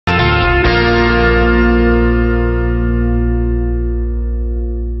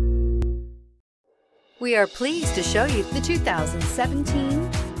We are pleased to show you the 2017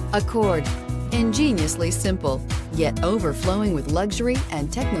 Accord. Ingeniously simple, yet overflowing with luxury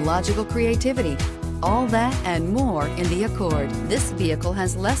and technological creativity. All that and more in the Accord. This vehicle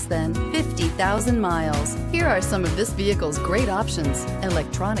has less than 50,000 miles. Here are some of this vehicle's great options: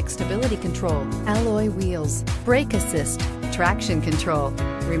 electronic stability control, alloy wheels, brake assist, traction control,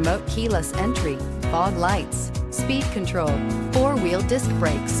 remote keyless entry, fog lights, speed control, four-wheel disc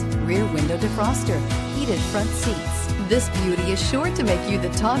brakes, rear window defroster, heated front seats. This beauty is sure to make you the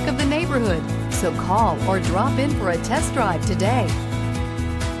talk of the neighborhood. So call or drop in for a test drive today.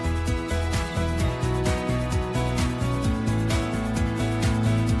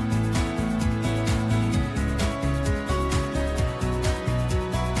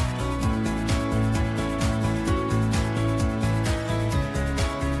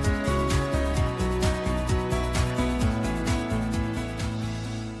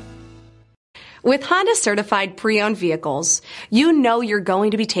 With Honda certified pre-owned vehicles, you know you're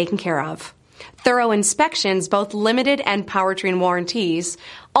going to be taken care of. Thorough inspections, both limited and powertrain warranties,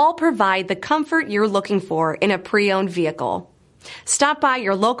 all provide the comfort you're looking for in a pre-owned vehicle. Stop by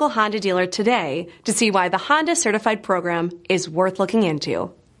your local Honda dealer today to see why the Honda certified program is worth looking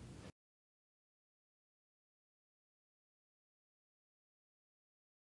into.